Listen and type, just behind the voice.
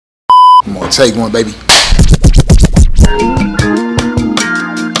Take one, baby.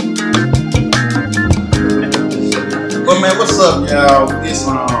 Well, man, what's up, y'all? It's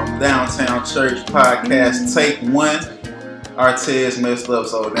Downtown Church Podcast, Take One. Artez messed up,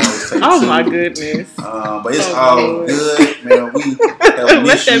 so now it's Take Two. Oh my goodness! But it's all good, man. We have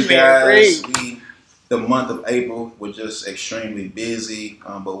missed you guys. The month of April was just extremely busy,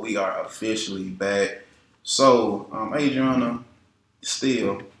 but we are officially back. So, Adriana,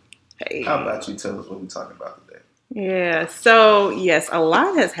 still, hey, how about you tell us what we're talking about today? Yeah. So yes, a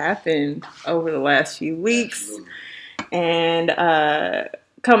lot has happened over the last few weeks. Absolutely. And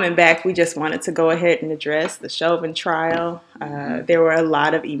coming back, we just wanted to go ahead and address the Chauvin trial. There were a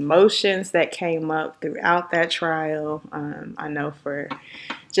lot of emotions that came up throughout that trial. I know for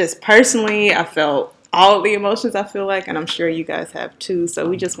just personally, I felt all the emotions, I feel like, and I'm sure you guys have too. So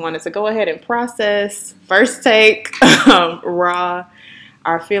we just wanted to go ahead and process, first take, raw,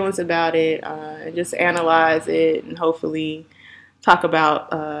 our feelings about it, and just analyze it and hopefully talk about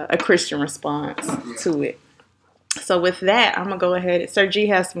a Christian response to it. So with that, I'm going to go ahead. Sir G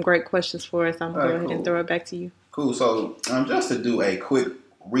has some great questions for us. I'm going to go ahead and throw it back to you. Cool. So just to do a quick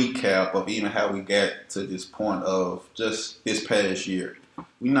recap of even how we got to this point of just this past year.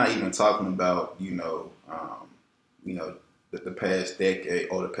 We're not even talking about, the past decade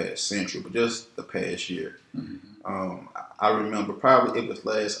or the past century, but just the past year. Mm-hmm. I remember probably it was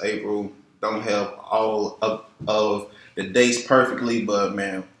last April. Don't have all of the dates perfectly, but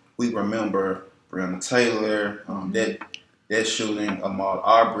man, we remember Breonna Taylor, that shooting, Ahmaud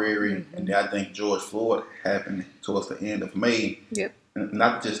Arbery, and then I think George Floyd happened towards the end of May. Yep. And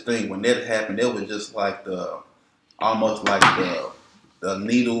not just think when that happened, it was just like almost like the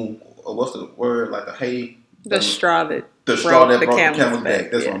needle, or what's the word, like the straw that broke the camel's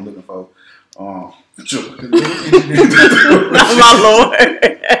back. That's what I'm looking for. Oh, my Lord.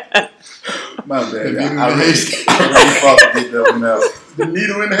 My bad. I really thought to get that one out. The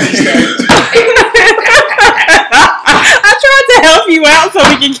needle in the haystack. I tried to help you out so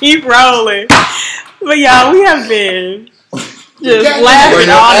we can keep rolling. But y'all, we have been just laughing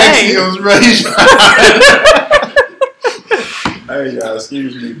all day. Hey, y'all,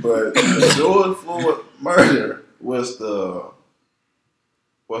 excuse me, but the George Floyd murder was the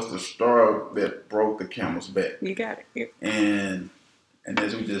straw that broke the camel's back. You got it. And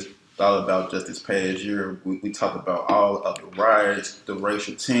as we just thought about just this past year, we talked about all of the riots, the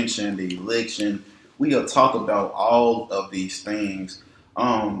racial tension, the election. We have talked about all of these things.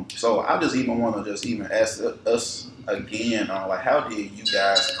 So I just even want to just even ask us again, like, how did you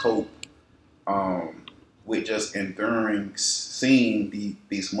guys cope with just enduring seeing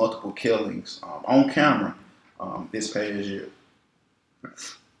these multiple killings on camera this past year?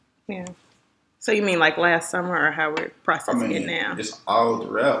 Yeah. So you mean like last summer, or how we're processing it now? It's all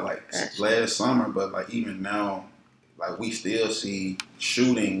throughout, like last summer, but like even now, like we still see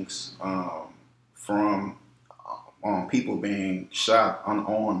shootings from people being shot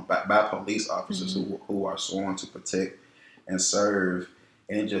unarmed by police officers who are sworn to protect and serve,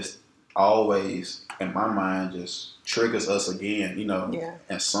 and it just always, in my mind, just triggers us again,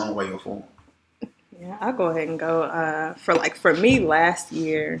 in some way or form. Yeah, I'll go ahead and go. For me, last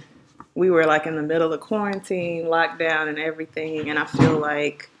year, we were like in the middle of quarantine, lockdown, and everything, and I feel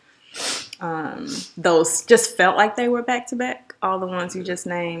like those just felt like they were back to back, all the ones you just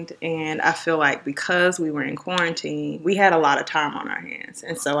named. And I feel like because we were in quarantine, we had a lot of time on our hands,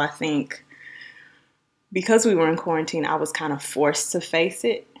 and so I think because we were in quarantine, I was kind of forced to face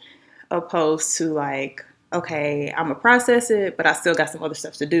it, opposed to like, okay, I'm going to process it, but I still got some other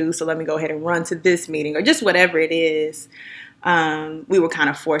stuff to do, so let me go ahead and run to this meeting, or just whatever it is. We were kind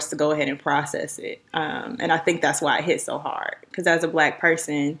of forced to go ahead and process it. And I think that's why it hit so hard. Because as a Black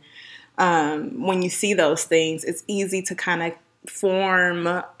person, when you see those things, it's easy to kind of form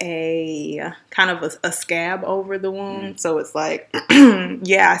a kind of a scab over the wound. So it's like,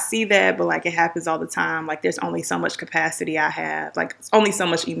 yeah, I see that, but like it happens all the time. Like there's only so much capacity I have. Like it's only so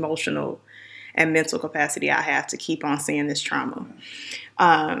much emotional and mental capacity I have to keep on seeing this trauma.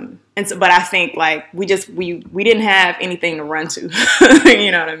 And so, but I think like we didn't have anything to run to,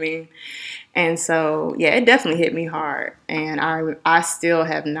 you know what I mean? And so, yeah, it definitely hit me hard. And I still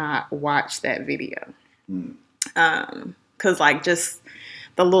have not watched that video. Cause like just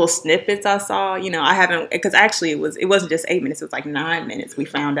the little snippets I saw, I haven't, cause actually it wasn't just 8 minutes. It was like 9 minutes. We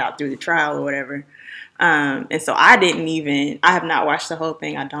found out through the trial or whatever. And so I have not watched the whole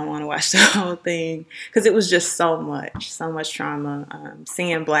thing. I don't want to watch the whole thing because it was just so much trauma.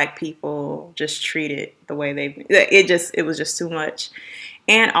 Seeing Black people just treated the way it was just too much.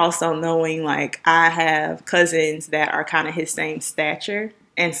 And also knowing like I have cousins that are kind of his same stature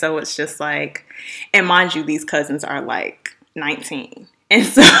And so it's just like, and mind you, these cousins are like 19. And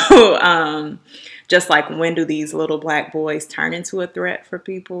so just like, when do these little black boys turn into a threat for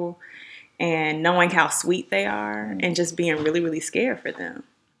people? And knowing how sweet they are and just being really, really scared for them.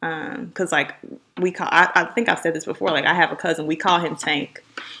 Because like I think I've said this before, like I have a cousin, we call him Tank.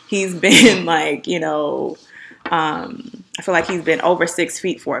 He's been like, I feel like he's been over 6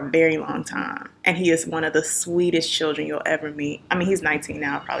 feet for a very long time. And he is one of the sweetest children you'll ever meet. I mean, he's 19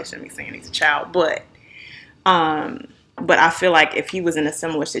 now. I probably shouldn't be saying he's a child. But I feel like if he was in a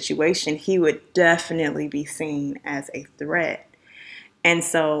similar situation, he would definitely be seen as a threat. And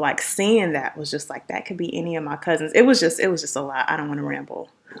so like seeing that was just like, that could be any of my cousins. It was just a lot. I don't want to ramble.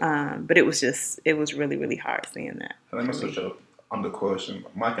 But it was really, really hard seeing that. Let me switch up on the question.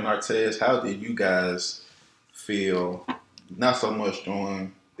 Mike and Artez, how did you guys feel, not so much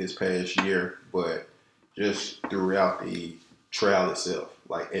during this past year, but just throughout the trial itself?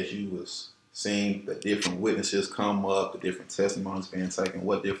 Like, as you was seeing the different witnesses come up, the different testimonies being taken,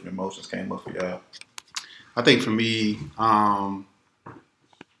 what different emotions came up for y'all? I think for me,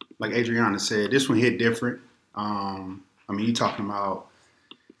 like Adriana said, this one hit different. I mean, you talking about,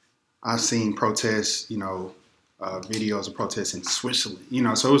 I've seen protests, videos of protests in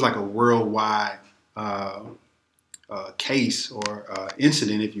Switzerland, so it was like a worldwide case or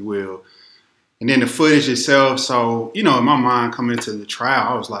incident, if you will. And then the footage itself. So, in my mind coming into the trial,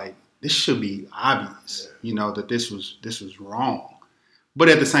 I was like, this should be obvious, that this was wrong. But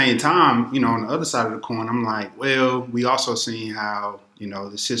at the same time, on the other side of the coin, I'm like, well, we also seen how,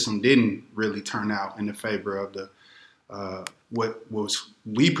 the system didn't really turn out in the favor of the what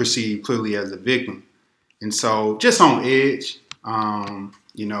we perceived clearly as a victim. And so just on edge,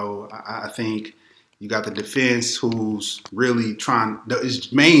 I think you got the defense who's really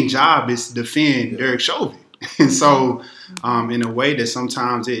his main job is to defend Derek Chauvin. And so in a way that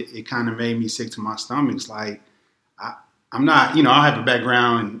sometimes it kind of made me sick to my stomach. It's like, I'm not, I have a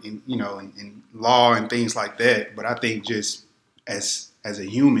background in law and things like that, but I think just as a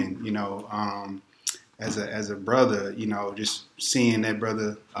human, as a brother, just seeing that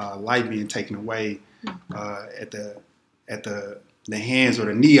brother life being taken away at the hands, or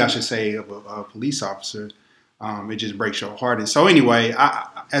the knee, I should say, of a police officer, it just breaks your heart. And so anyway,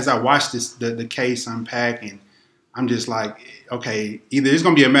 as I watched the case unpack, and I'm just like, okay, either it's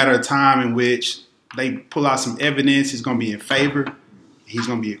going to be a matter of time in which they pull out some evidence, it's going to be in favor, he's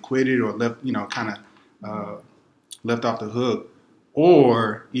going to be acquitted or left, left off the hook,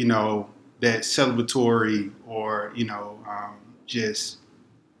 or, that celebratory, or, just,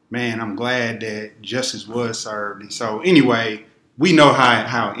 man, I'm glad that justice was served. And so anyway, we know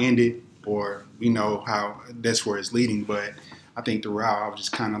how it ended, or we know how that's where it's leading. But I think throughout, I was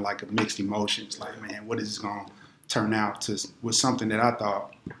just kind of like a mixed emotions. Like, man, what is this going to turn out to? Was something that I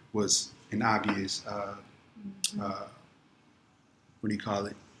thought was an obvious, what do you call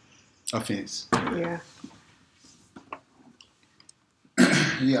it? Offense. Yeah.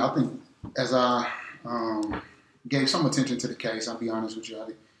 Yeah, I think as I gave some attention to the case, I'll be honest with you, I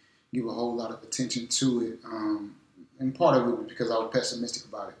didn't give a whole lot of attention to it. And part of it was because I was pessimistic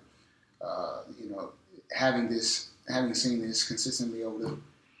about it. Having seen this consistently over the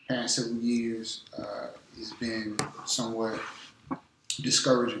past several years, has been somewhat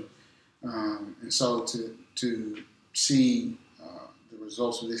discouraging. And so to see the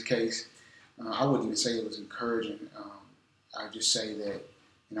results of this case, I wouldn't even say it was encouraging. I'd just say that,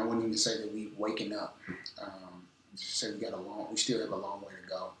 and I wouldn't even say that we've waken up. Just say we still have a long way to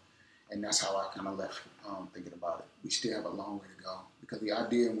go. And that's how I kind of left thinking about it. We still have a long way to go, because the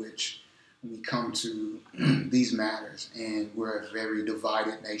idea in which we come to these matters, and we're a very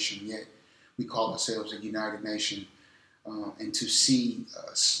divided nation, yet we call ourselves a united nation, and to see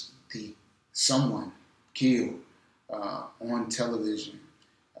someone killed on television,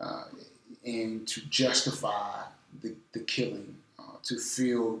 and to justify the killing, to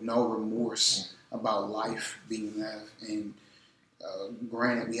feel no remorse about life being left, and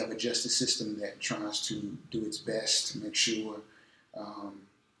granted, we have a justice system that tries to do its best to make sure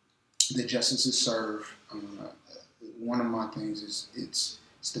that justice is served. One of my things is it's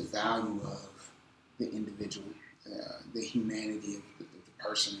the value of the individual, the humanity of the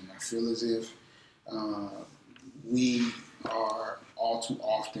person. And I feel as if we are all too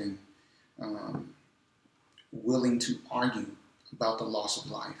often willing to argue about the loss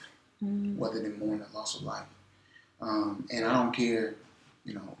of life, rather than mourn the loss of life. And I don't care,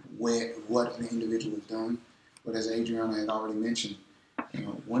 what the individual has done, but as Adriana had already mentioned,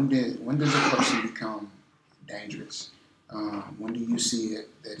 when does a person become dangerous? When do you see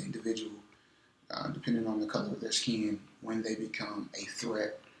that individual, depending on the color of their skin, when they become a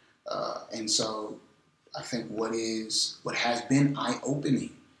threat. And so I think what has been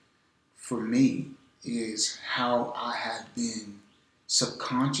eye-opening for me is how I have been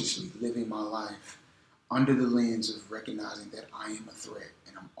subconsciously living my life under the lens of recognizing that I am a threat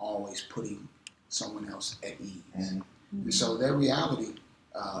and I'm always putting someone else at ease. Mm-hmm. And so that reality,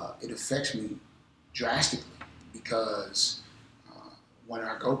 it affects me drastically because when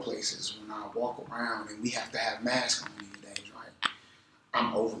I go places, when I walk around and we have to have masks on these days, right,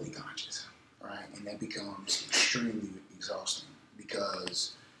 I'm overly conscious, right? And that becomes extremely exhausting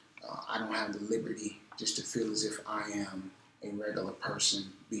because I don't have the liberty just to feel as if I am a regular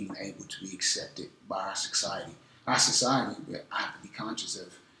person being able to be accepted by our society. Our society, I have to be conscious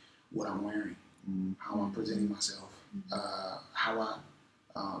of what I'm wearing, how I'm presenting myself, how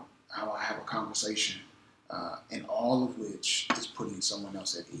I have a conversation, and all of which is putting someone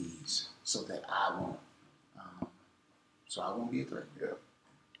else at ease, so that I won't be a threat.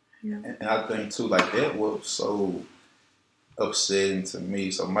 Yeah. And I think too, like that was so upsetting to me.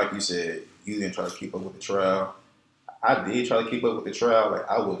 So, Mike, you said you didn't try to keep up with the trial. I did try to keep up with the trial. Like,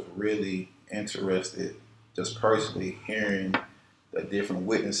 I was really interested, just personally, hearing the different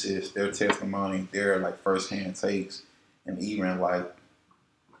witnesses, their testimony, their like firsthand takes, and even like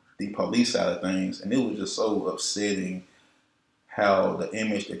the police side of things. And it was just so upsetting how the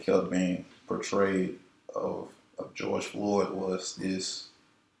image that kept being portrayed of George Floyd was this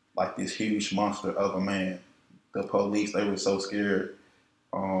huge monster of a man. The police, they were so scared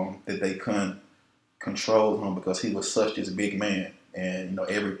that they couldn't control him because he was such this big man. And,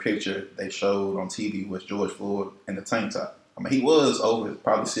 every picture they showed on TV was George Floyd in the tank top. I mean, he was over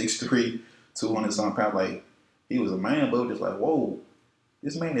probably 6'3", 200-something pounds. Like, he was a man, but just like, whoa,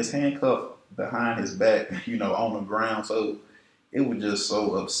 this man is handcuffed behind his back, on the ground. So it was just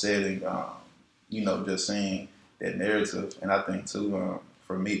so upsetting, just seeing that narrative. And I think, too,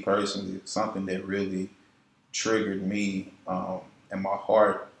 for me personally, something that really triggered me, and my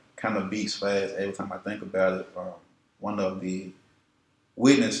heart kind of beats fast every time I think about it. One of the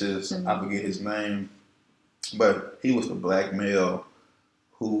witnesses, I forget his name, but he was the black male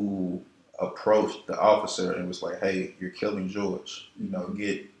who approached the officer and was like, "Hey, you're killing George.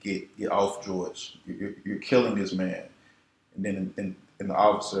 Get off George. You're killing this man." And then and the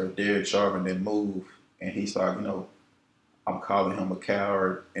officer, Derek Chauvin, then moved and he started, I'm calling him a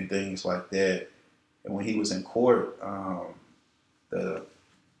coward and things like that. And when he was in court, the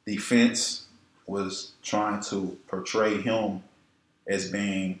defense was trying to portray him as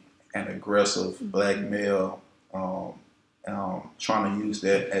being an aggressive black male, trying to use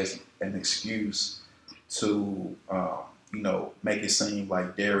that as an excuse to, make it seem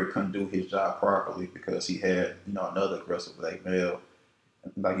like Derek couldn't do his job properly because he had, another aggressive black male.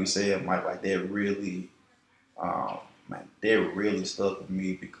 Like you said, Mike, like that really, that really stuck with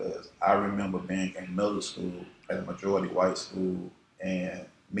me because I remember being in middle school at a majority white school and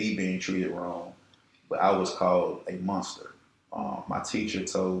me being treated wrong, but I was called a monster. My teacher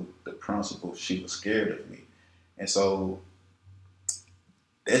told the principal she was scared of me. And so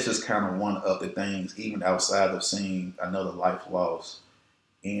that's just kind of one of the things, even outside of seeing another life lost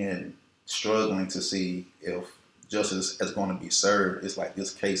and struggling to see if justice is going to be served. It's like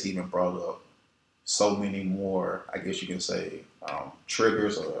this case even brought up so many more, I guess you can say,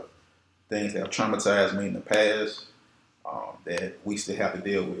 triggers or things that have traumatized me in the past that we still have to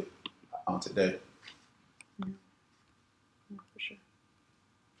deal with today. Yeah, for sure.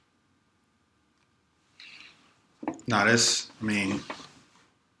 No, I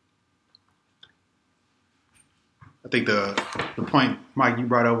think the point, Mike, you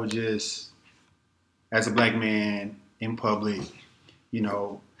brought up was just, as a black man in public,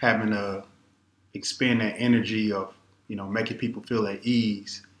 having to expend that energy of, making people feel at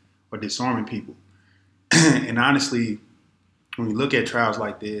ease or disarming people. And honestly, when we look at trials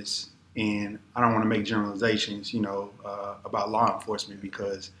like this, and I don't want to make generalizations, about law enforcement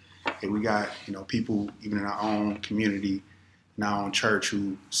because we got, people even in our own community, in our own church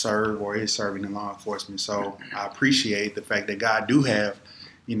who serve or is serving in law enforcement. So I appreciate the fact that God do have,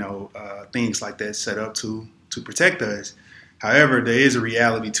 things like that set up to protect us. However, there is a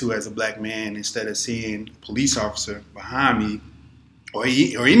reality too, as a black man, instead of seeing a police officer behind me or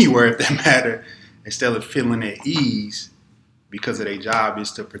anywhere if that matter, instead of feeling at ease because of their job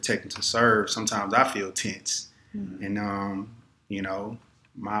is to protect and to serve, sometimes I feel tense. Mm-hmm. And,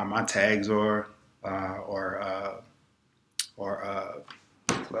 my tags are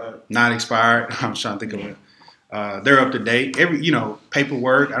not expired. I'm trying to think of it. They're up to date. Every,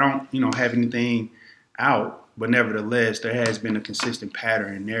 paperwork, I don't, have anything out. But nevertheless, there has been a consistent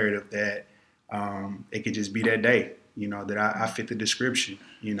pattern and narrative that it could just be that day. that I fit the description.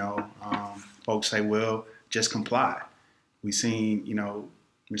 Folks say, well, just comply. We seen,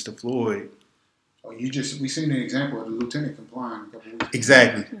 Mr. Floyd. Oh, we seen an example of the lieutenant complying a couple weeks ago.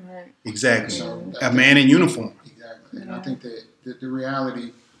 Exactly. Right. Exactly. So a man in uniform. Exactly. And I think that the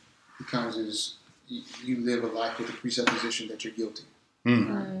reality becomes is you live a life with the presupposition that you're guilty. Mm.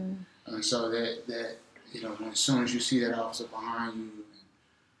 Right? And so that as soon as you see that officer behind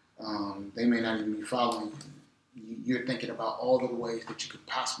you, they may not even be following you. You're thinking about all of the ways that you could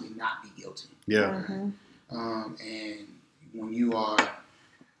possibly not be guilty. Yeah. Mm-hmm. And when you are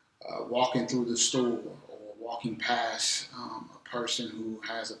walking through the store or walking past a person who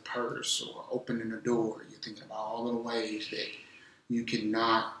has a purse or opening a door, you're thinking about all of the ways that you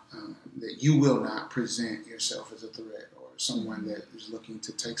cannot, that you will not present yourself as a threat or someone that is looking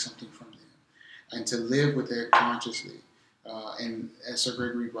to take something from them. And to live with that consciously. And as Sir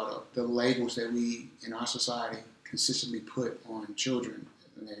Gregory brought up, the labels that we in our society consistently put on children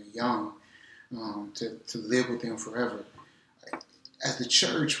when they're young, to live with them forever. As the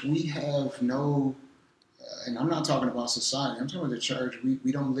church, we have no, and I'm not talking about society, I'm talking about the church,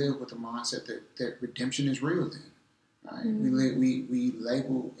 we don't live with the mindset that redemption is real then. Right? Mm-hmm. We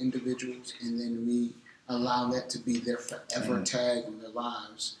label individuals and then we allow that to be their forever tag on their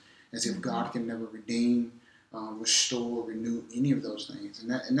lives, as if God can never redeem, restore, renew any of those things.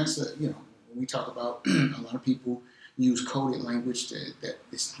 And that's when we talk about a lot of people use coded language that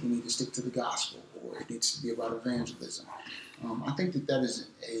we need to stick to the gospel, or it needs to be about evangelism. I think that is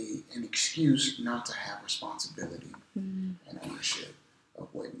an excuse not to have responsibility and ownership of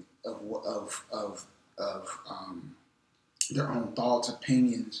their own thoughts,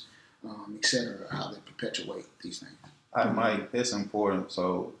 opinions, etc. How they perpetuate these things. Mike, it's important.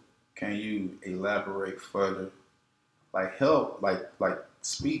 So, can you elaborate further? Help,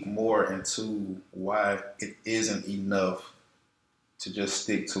 speak more into why it isn't enough to just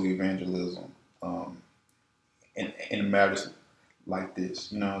stick to evangelism in matters like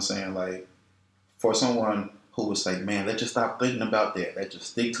this. You know what I'm saying? For someone who would say, man, let's just stop thinking about that. Let's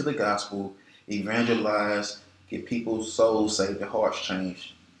just stick to the gospel, evangelize, get people's souls saved, their hearts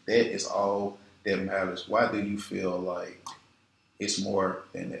changed. That is all that matters. Why do you feel like it's more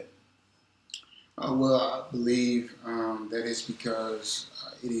than that? Well, I believe that it's because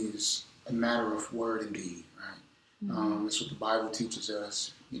it is a matter of word and deed, right? That's what the Bible teaches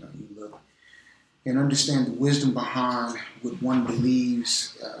us. You look and understand the wisdom behind what one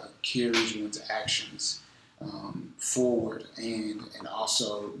believes carries one's actions forward and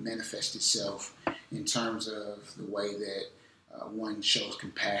also manifests itself in terms of the way that one shows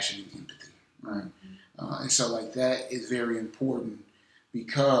compassion and empathy, right? And so that is very important.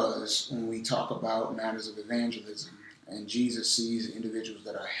 Because when we talk about matters of evangelism and Jesus sees individuals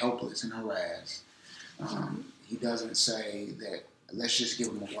that are helpless and harassed, he doesn't say that let's just give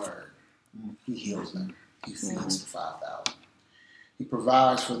them a word. He heals them. He feeds the 5,000. He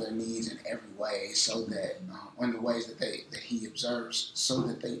provides for their needs in every way so that, in the ways that he observes, so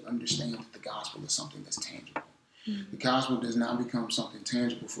that they understand that the gospel is something that's tangible. The gospel does not become something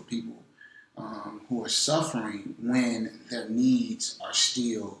tangible for people who are suffering when their needs are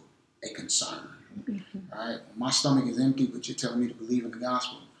still a concern. Right? My stomach is empty, but you're telling me to believe in the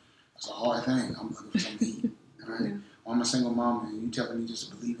gospel. That's a hard thing. I'm looking for something to eat. Right? Or I'm a single mom, and you're telling me just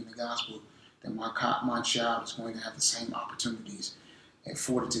to believe in the gospel that my child is going to have the same opportunities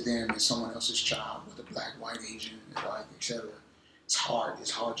afforded to them as someone else's child, whether black, white, Asian, etc. It's hard.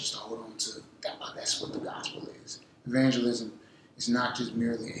 It's hard just to hold on to that. That's what the gospel is. Evangelism is not just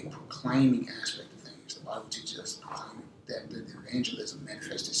merely a proclaiming aspect of things. The Bible teaches us that the evangelism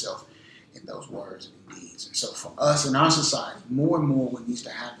manifests itself in those words and deeds. And so for us in our society, more and more what needs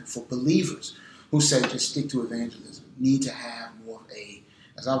to happen for believers who say just stick to evangelism need to have more of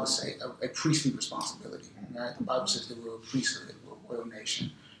as I would say, a priestly responsibility. Right? The Bible says that we're a priesthood, we're a royal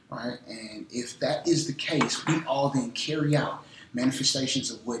nation. Right? And if that is the case, we all then carry out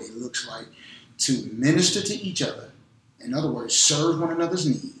manifestations of what it looks like to minister to each other. In other words, serve one another's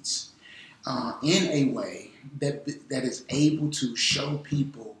needs in a way that is able to show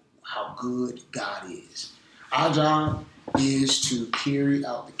people how good God is. Our job is to carry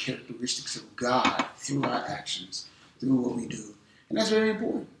out the characteristics of God through our actions, through what we do. And that's very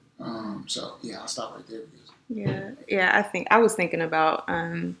important. I'll stop right there. Yeah. I was thinking about,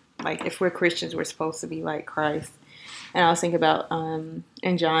 if we're Christians, we're supposed to be like Christ. And I was thinking about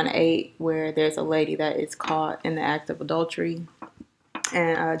in John 8, where there's a lady that is caught in the act of adultery.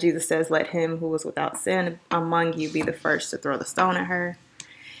 And Jesus says, let him who was without sin among you be the first to throw the stone at her.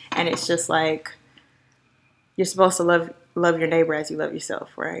 And it's just like, you're supposed to love your neighbor as you love yourself,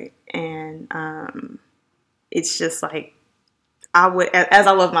 right? And it's just like, I would, as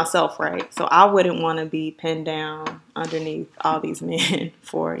I love myself, right? So I wouldn't want to be pinned down underneath all these men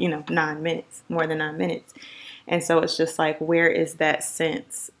for, 9 minutes, more than 9 minutes. And so it's just like, where is that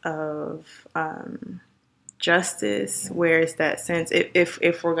sense of justice? Where is that sense,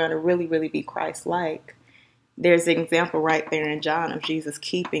 if we're going to really, really be Christ-like? There's an example right there in John of Jesus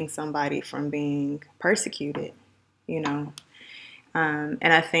keeping somebody from being persecuted, And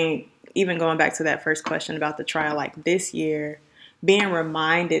I think even going back to that first question about the trial, like this year, being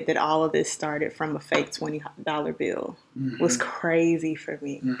reminded that all of this started from a fake $20 bill was crazy for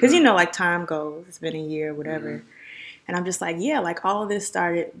me. Because, like time goes, it's been a year, whatever. And I'm just like, yeah, like all of this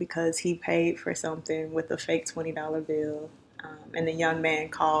started because he paid for something with a fake $20 bill. And the young man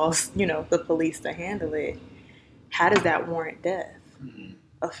calls, the police to handle it. How does that warrant death?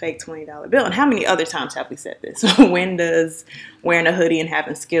 A fake $20 bill. And how many other times have we said this? When does wearing a hoodie and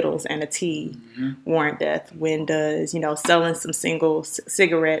having Skittles and a tea warrant death? When does, selling some single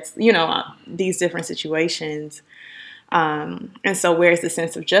cigarettes, these different situations. And so where's the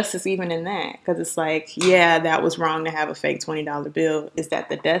sense of justice even in that? Because it's like, yeah, that was wrong to have a fake $20 bill. Is that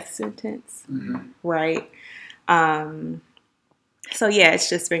the death sentence? Right? So yeah, it's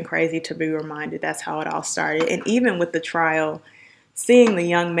just been crazy to be reminded that's how it all started. And even with the trial, seeing the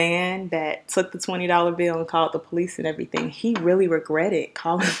young man that took the $20 bill and called the police and everything, he really regretted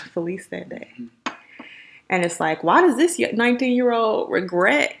calling the police that day. And it's like, why does this 19-year-old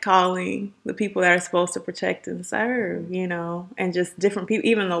regret calling the people that are supposed to protect and serve, And just different people,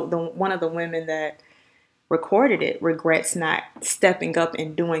 even though one of the women that recorded it regrets not stepping up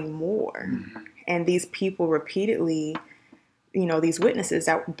and doing more. And these people repeatedly, these witnesses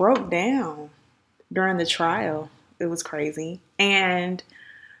that broke down during the trial. It was crazy. And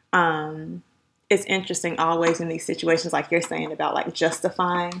it's interesting always in these situations, like you're saying about like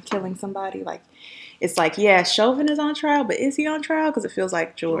justifying killing somebody. Like, it's like, yeah, Chauvin is on trial, but is he on trial? Because it feels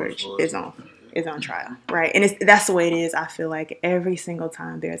like George is on trial, right? And that's the way it is. I feel like every single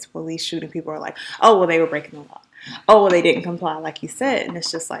time there's police shooting, people are like, oh, well, they were breaking the law. Oh, well, they didn't comply, like you said. And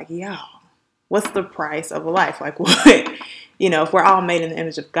it's just like, yo, what's the price of a life? Like, what? If we're all made in the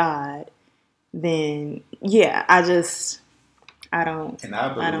image of God, then yeah, I don't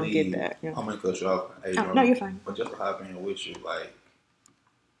get that. I'm gonna cut you off. No, you're fine. But just to hop in with you, like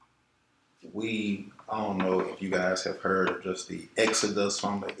I don't know if you guys have heard of just the exodus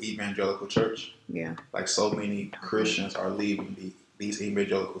from the evangelical church. Yeah. Like so many Christians are leaving these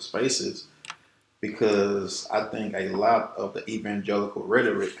evangelical spaces because I think a lot of the evangelical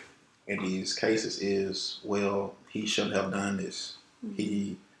rhetoric in these cases is, well, he shouldn't have done this.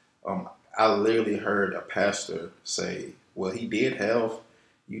 I literally heard a pastor say, well, he did have,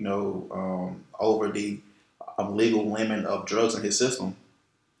 over the legal limit of drugs in his system,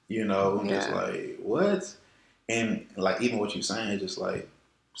 just like, what? And like, even what you're saying, just like,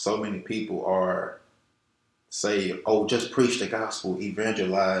 so many people are say, oh, just preach the gospel,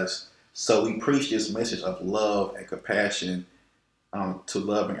 evangelize. So we preach this message of love and compassion to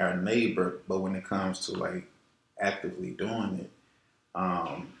loving our neighbor. But when it comes to like actively doing it,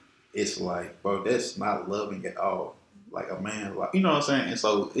 it's like, bro, that's not loving at all. Like a man, like, you know what I'm saying? And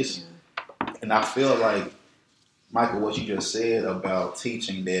so and I feel like, Michael, what you just said about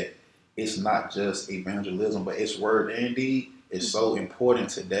teaching that it's not just evangelism, but it's word and deed is so important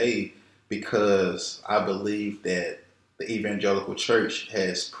today because I believe that the evangelical church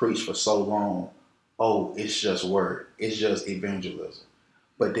has preached for so long, oh, it's just word, it's just evangelism.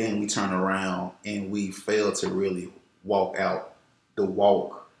 But then we turn around and we fail to really walk out the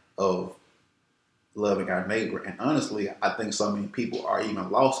walk of loving our neighbor. And honestly, I think so many people are even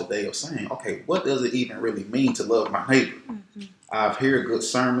lost today of saying, okay, what does it even really mean to love my neighbor? I've heard good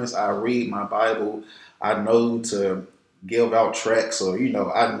sermons. I read my Bible. I know to give out tracts or,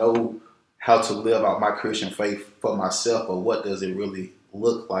 I know how to live out my Christian faith for myself. But what does it really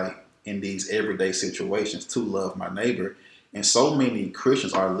look like in these everyday situations to love my neighbor? And so many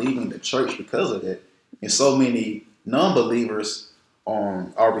Christians are leaving the church because of that. And so many non-believers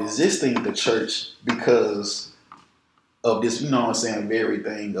are resisting the church because of this, very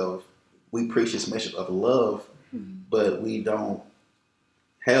thing of we preach this message of love, but we don't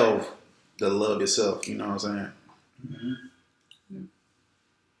have the love itself, you know what I'm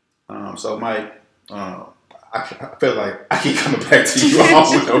saying? So Mike, I feel like I keep coming back to you. I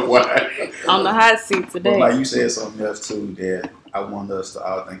don't know why. On the hot seat today. But like you said something else too that I want us to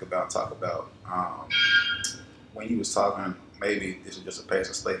all talk about. When you was talking, maybe this is just a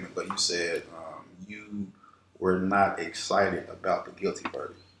passing statement, but you said you were not excited about the guilty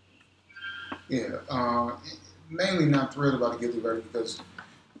verdict. Yeah, mainly not thrilled about the guilty verdict because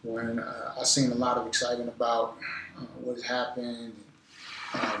when I've seen a lot of excitement about what has happened.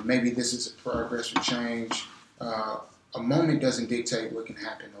 Maybe this is a progress or change. A moment doesn't dictate what can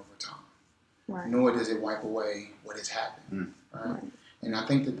happen over time, Right. nor does it wipe away what has happened. Right? And I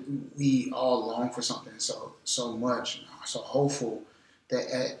think that we all long for something so much, so hopeful that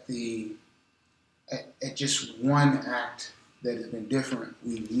at just one act that has been different,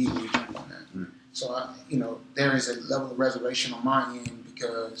 we immediately jump on that. So there is a level of reservation on my end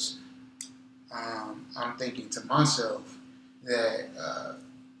because I'm thinking to myself that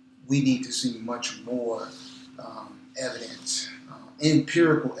we need to see much more evidence,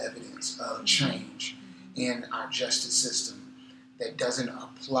 empirical evidence of change in our justice system that doesn't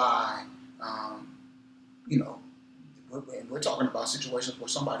apply. We're talking about situations where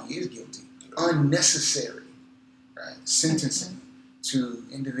somebody is guilty, unnecessary, right? Sentencing to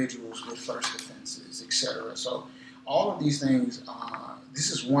individuals with first offenses, etc. So all of these things,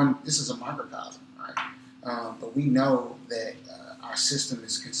 this is a microcosm, right? But we know that our system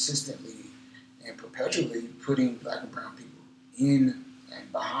is consistently and perpetually putting Black and brown people in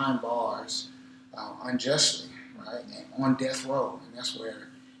and behind bars unjustly, right, and on death row, and that's where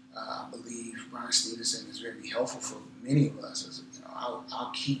I believe Bryan Stevenson is very helpful for many of us. As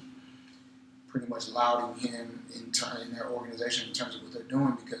I'll keep pretty much lauding him in their organization in terms of what they're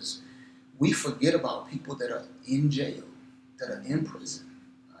doing, because we forget about people that are in jail, that are in prison.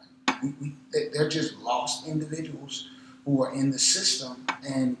 Right? They're just lost individuals who are in the system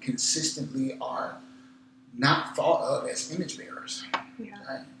and consistently are not thought of as image bearers. Yeah.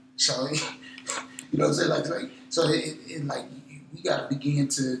 Right? So, you know what I'm saying? We got to begin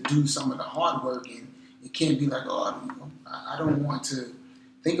to do some of the hard work, and it can't be like, I don't want to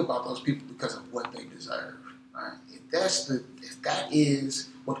think about those people because of what they deserve. Right? If that is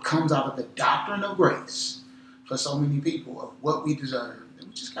what comes out of the doctrine of grace for so many people of what we deserve, then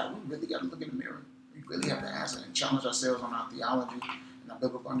we really got to look in the mirror. We really have to ask and challenge ourselves on our theology and our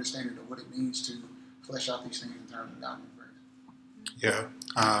biblical understanding of what it means to flesh out these things in terms of doctrine of grace. Yeah.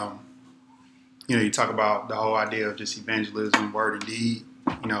 You talk about the whole idea of just evangelism, word and deed.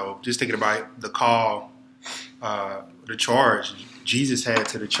 Just thinking about the call, the charge Jesus had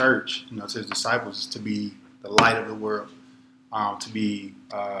to the church, to his disciples, to be the light of the world, to be,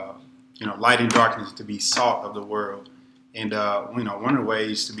 light in darkness, to be salt of the world. And, one of the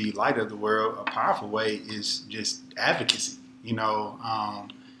ways to be light of the world, a powerful way, is just advocacy.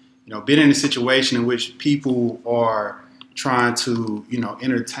 Being in a situation in which people are trying to,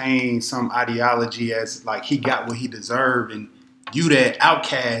 entertain some ideology as like he got what he deserved, and you, that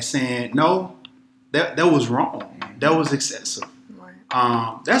outcast, saying, no, that was wrong. That was excessive.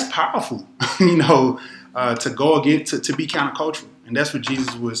 Right. That's powerful, to go against, to be countercultural. And that's what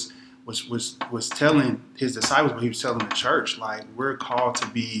Jesus was telling his disciples, but he was telling the church, like, we're called to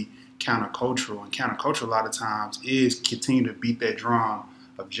be countercultural. And countercultural a lot of times is continue to beat that drum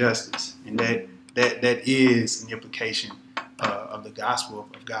of justice. And that is an implication of the gospel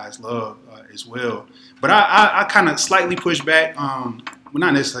of God's love as well. But I kind of slightly push back. Well,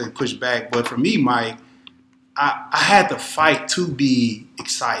 not necessarily push back, but for me, Mike, I had to fight to be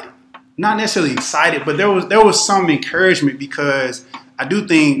excited. Not necessarily excited, but there was some encouragement, because I do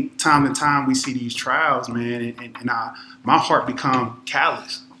think time to time we see these trials, man, and my heart become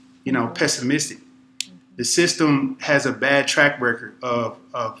callous, pessimistic. The system has a bad track record of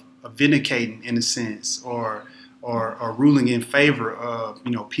vindicating, in a sense, or ruling in favor of,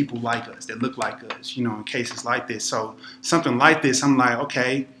 people like us, that look like us, in cases like this. So something like this, I'm like,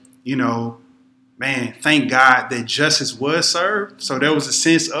 okay, man, thank God that justice was served. So there was a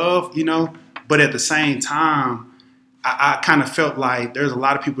sense of, but at the same time, I kind of felt like there's a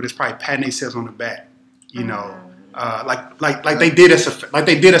lot of people that's probably patting themselves on the back, like they did us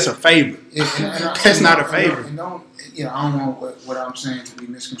a favor. That's not a favor. I don't want what I'm saying to be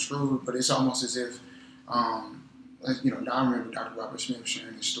misconstrued, but it's almost as if, I remember Dr. Robert Smith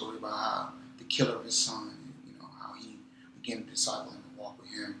sharing his story about how the killer of his son, how he began to disciple him and walk with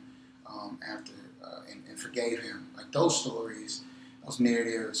him after and forgave him. Like, those stories, those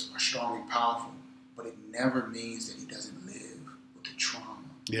narratives are strong and powerful, but it never means that he doesn't live with the trauma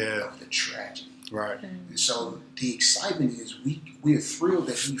of the tragedy. Right. And so the excitement is we are thrilled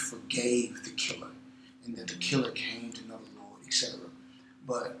that he forgave the killer and that the killer came to know the Lord, etc.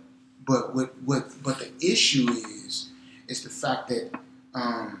 But the issue is the fact that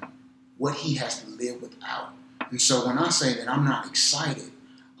what he has to live without. And so when I say that I'm not excited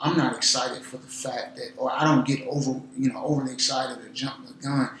for the fact that, or I don't get overly excited or jump the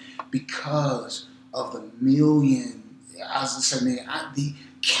gun because of the the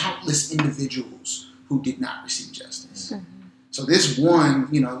countless individuals who did not receive justice. Mm-hmm. So this one,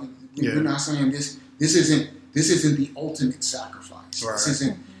 you know, Yeah. we're not saying this isn't the ultimate sacrifice. Right. This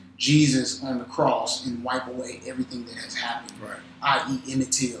isn't Jesus on the cross and wipe away everything that has happened, Right. i.e.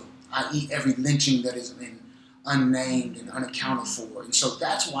 Emmett Till, i.e. every lynching that has been unnamed and unaccounted for. And so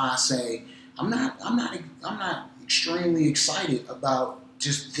that's why I say I'm not extremely excited about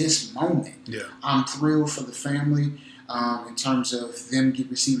just this moment. Yeah. I'm thrilled for the family in terms of them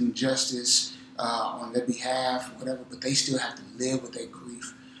receiving justice on their behalf, whatever, but they still have to live with that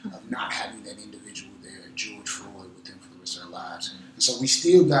grief of not having that individual there, George Floyd, with them for the rest of their lives. And so we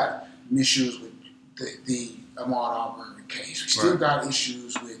still got issues with the Ahmaud Arbery case. We still got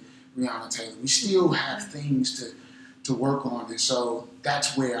issues with Breonna Taylor. We still have things to work on. And so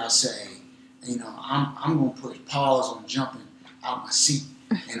that's where I say, you know, I'm going to put pause on jumping out my seat,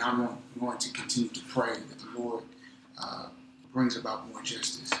 and I'm going to continue to pray that the Lord brings about more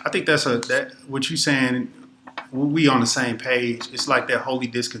justice. I think that's what you're saying. We on the same page. It's like that holy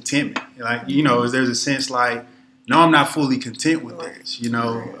discontentment. Like, you know, there's a sense like, no, I'm not fully content with this. You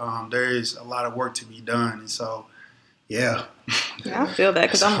know, there is a lot of work to be done, and so, yeah. Yeah, I feel that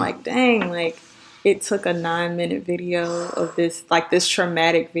because I'm like, dang, like it took a 9-minute video of this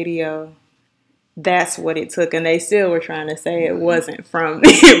traumatic video. That's what it took, and they still were trying to say it wasn't from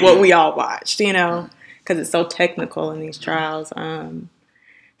what we all watched, you know, because it's so technical in these trials.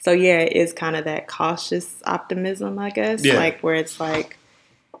 So yeah, it is kind of that cautious optimism, I guess, like where it's like,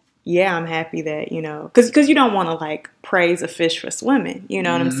 yeah, I'm happy that, you know, because you don't want to like praise a fish for swimming, you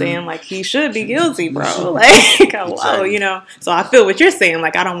know what I'm saying? Like he should be guilty, bro. Like hello, you know. So I feel what you're saying.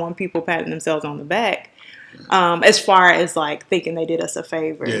 Like I don't want people patting themselves on the back. As far as like thinking they did us a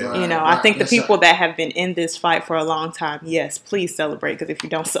favor, you know, I think the people that have been in this fight for a long time, yes, please celebrate, because if you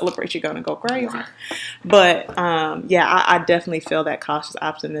don't celebrate, you're gonna go crazy. Right. But yeah, I definitely feel that cautious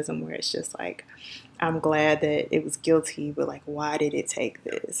optimism where it's just like, I'm glad that it was guilty, but like, why did it take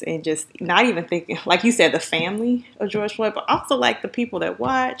this? And just not even thinking, like you said, the family of George Floyd, but also like the people that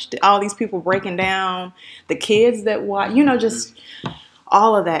watched, all these people breaking down, the kids that watch, you know, just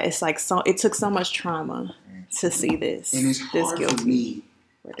all of that. It's like it took so much trauma to see this. And it's hard for me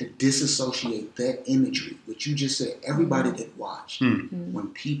to disassociate that imagery, what you just said, everybody that watched,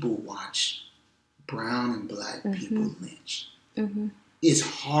 when people watch brown and black people lynched. It's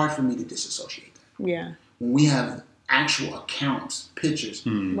hard for me to disassociate that. Yeah. When we have actual accounts, pictures,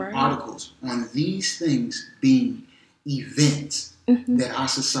 articles on these things being events that our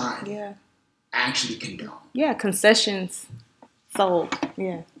society actually condone. Yeah, concessions sold.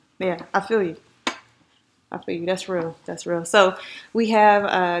 Yeah. I feel you. That's real. So we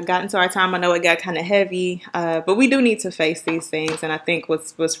have gotten to our time. I know it got kind of heavy, but we do need to face these things. And I think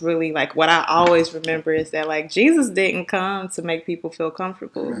what's really like what I always remember is that like Jesus didn't come to make people feel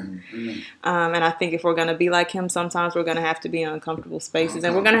comfortable. And I think if we're going to be like him, sometimes we're going to have to be in uncomfortable spaces,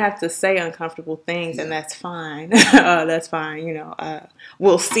 and we're going to have to say uncomfortable things, and that's fine. That's fine. You know,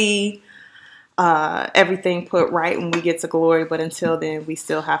 we'll see everything put right when we get to glory, but until then we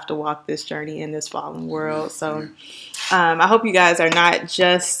still have to walk this journey in this fallen world. So I hope you guys are not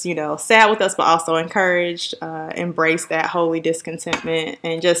just, you know, sad with us, but also encouraged, embrace that holy discontentment.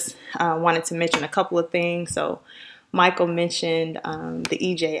 And just wanted to mention a couple of things. So Michael mentioned the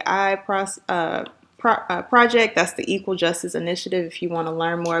EJI project. That's the Equal Justice Initiative. If you want to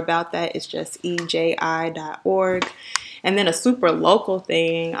learn more about that, it's just eji.org. And then a super local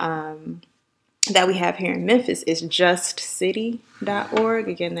thing that we have here in Memphis is justcity.org.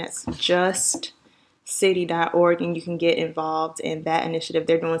 Again, that's justcity.org, and you can get involved in that initiative.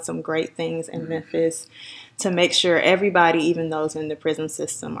 They're doing some great things in Memphis to make sure everybody, even those in the prison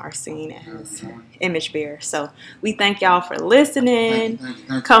system, are seen as image bearers. So we thank y'all for listening. Thank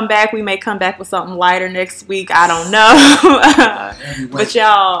you. Come back. We may come back with something lighter next week. I don't know. But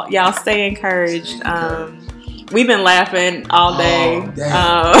y'all stay encouraged. We've been laughing all day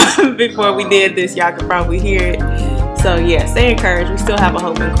before we did this. Y'all could probably hear it. So yeah, stay encouraged. We still have a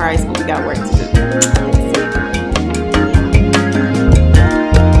hope in Christ, but we got work to do.